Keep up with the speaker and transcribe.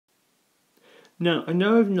Now, I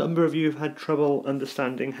know a number of you have had trouble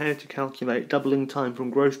understanding how to calculate doubling time from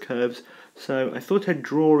growth curves, so I thought I'd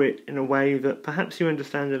draw it in a way that perhaps you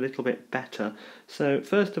understand a little bit better. So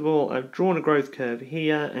first of all, I've drawn a growth curve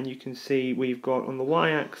here, and you can see we've got on the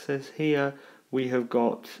y-axis here, we have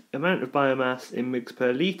got amount of biomass in mgs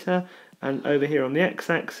per litre, and over here on the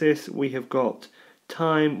x-axis we have got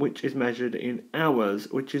time, which is measured in hours,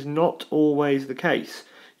 which is not always the case.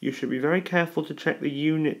 You should be very careful to check the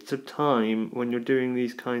units of time when you're doing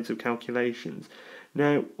these kinds of calculations.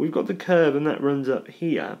 Now, we've got the curve and that runs up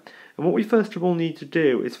here, and what we first of all need to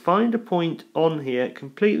do is find a point on here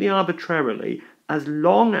completely arbitrarily, as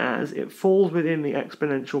long as it falls within the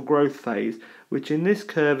exponential growth phase, which in this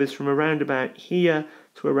curve is from around about here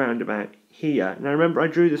to around about here. Now remember, I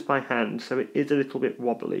drew this by hand, so it is a little bit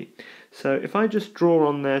wobbly. So if I just draw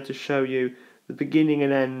on there to show you the beginning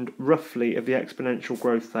and end roughly of the exponential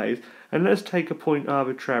growth phase, and let's take a point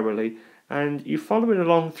arbitrarily, and you follow it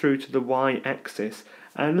along through to the y-axis,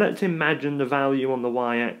 and let's imagine the value on the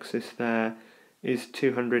y-axis there is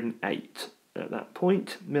 208 at that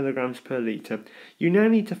point, milligrams per litre. You now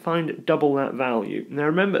need to find double that value. Now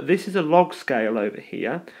remember, this is a log scale over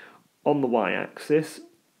here on the y-axis.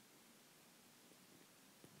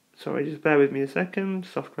 Sorry, just bear with me a second,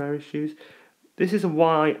 software issues. This is a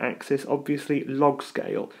y-axis, obviously log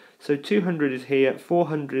scale. So 200 is here,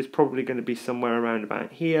 400 is probably going to be somewhere around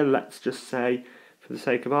about here. Let's just say, for the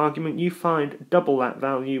sake of argument, you find double that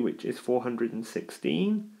value, which is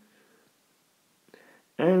 416.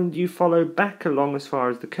 And you follow back along as far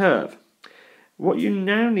as the curve. What you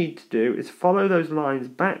now need to do is follow those lines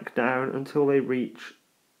back down until they reach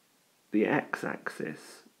the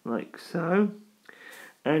x-axis, like so.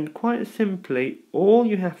 And quite simply, all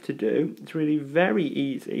you have to do, it's really very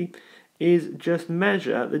easy, is just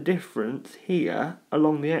measure the difference here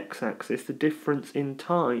along the x-axis, the difference in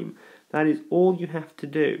time. That is all you have to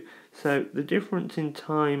do. So the difference in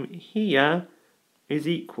time here is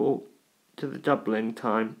equal to the doubling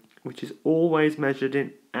time, which is always measured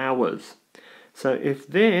in hours. So if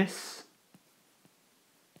this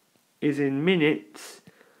is in minutes,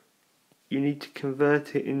 you need to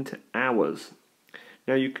convert it into hours.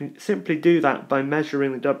 Now you can simply do that by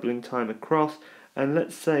measuring the doubling time across, and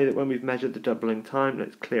let's say that when we've measured the doubling time,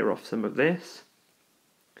 let's clear off some of this.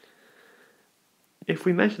 If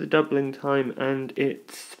we measure the doubling time and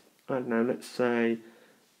it's, I don't know, let's say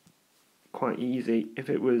quite easy, if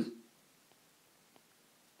it was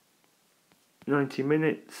 90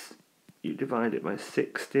 minutes, you divide it by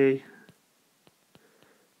 60,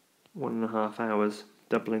 1.5 hours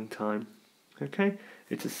doubling time. Okay,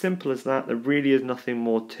 it's as simple as that. There really is nothing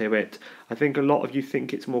more to it. I think a lot of you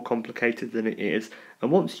think it's more complicated than it is,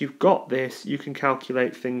 and once you've got this, you can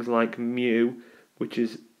calculate things like mu, which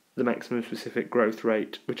is the maximum specific growth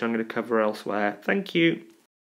rate, which I'm going to cover elsewhere. Thank you.